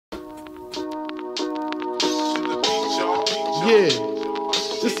Yeah,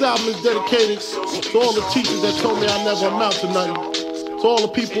 this album is dedicated to all the teachers that told me I never amount to nothing. To all the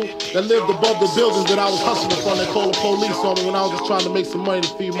people that lived above the buildings that I was hustling from, that called the police on me when I was just trying to make some money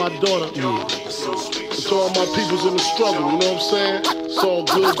to feed my daughter. To all my peoples in the struggle, you know what I'm saying? It's all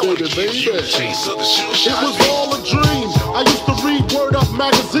good, baby. It was all a dream. I used to read Word Up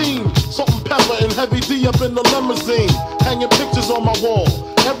magazine, Salt and Pepper and Heavy D up in the limousine, hanging pictures on my wall.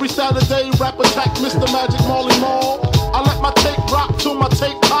 Every Saturday, rap attack Mr. Magic Marley Marl. I let my tape rock till my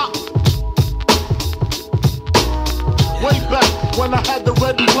tape pop. Way back when I had the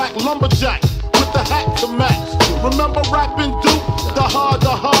red and black lumberjack with the hat to match. Remember rapping Duke? The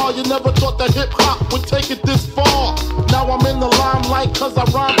hard, you never thought that hip-hop would take it this far. Now I'm in the limelight cause I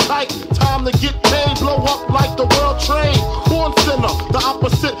rhyme tight. Time to get paid, blow up like the world trade. Born sinner, the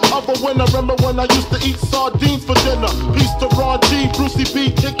opposite of a winner. Remember when I used to eat sardines for dinner? Peace to Ron G, Brucey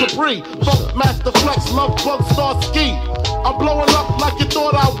B, Kid Capri, Funk Master Flex, Love Bug, Star Ski. I'm blowing up like you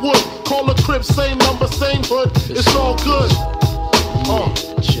thought I would. Call a crib, same number, same hood. It's all good.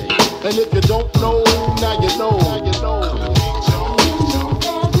 And if you don't know, now you know.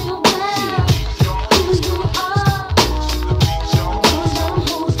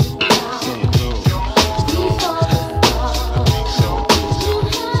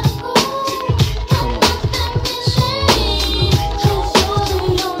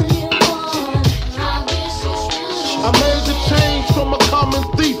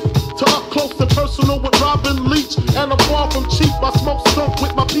 And I'm far from cheap, I smoke skunk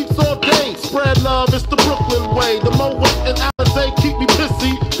with my peeps all day. Spread love, it's the Brooklyn way. The Moet and Alizé keep me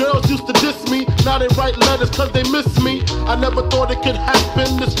pissy. Girls used to diss me, now they write letters cause they miss me. I never thought it could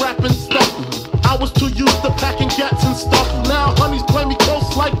happen, this rapping stuff. I was too used to packing gats and stuff. Now honeys play me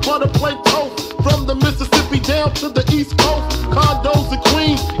close like butter play toast. From the Mississippi down to the East Coast. Condos in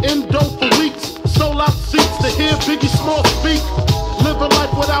Queens, in dope for weeks. Sold out seats to hear Biggie Small speak. Living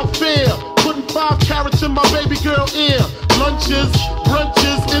life without fear. Putting 5 carats in my baby girl ear. Lunches,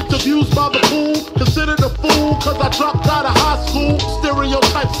 brunches, interviews by the pool. Considered a fool cause I dropped out of high school.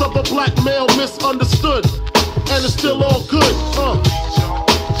 Stereotypes of a black male misunderstood. And it's still all good, It's all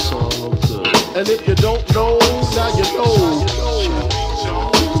good. And if you don't know, now you know.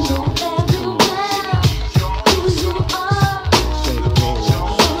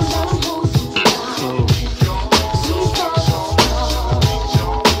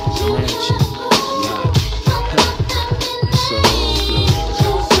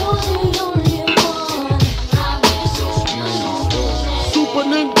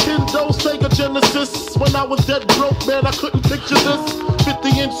 Genesis. When I was dead broke, man, I couldn't picture this.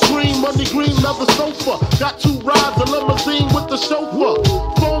 50-inch screen, money green, leather sofa. Got 2 rides, a limousine with the chauffeur.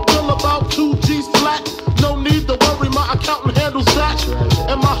 Phone bill about 2 G's flat. No need to worry, my accountant handles that.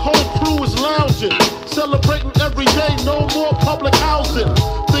 And my whole crew is lounging, celebrating every day, no more public housing.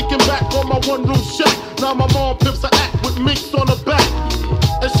 Thinking back on my one-room shack. Now my mom pimps a act with minks on her back.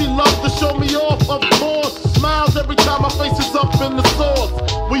 And she loves to show me off, of course. Smiles every time my face is up in the stores.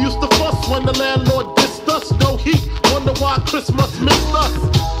 We used to fuss when the landlord dissed us. No heat, wonder why Christmas missed us.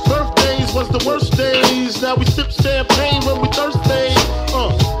 Birthdays was the worst days. Now we sip champagne when we thirsty.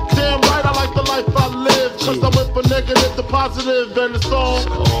 Damn right I like the life I live. Cause I went from negative to positive and it's all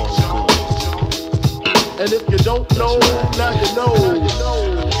good. And if you don't know, now you know.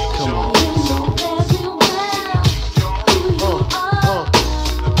 Come on.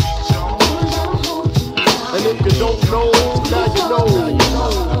 And if you don't know,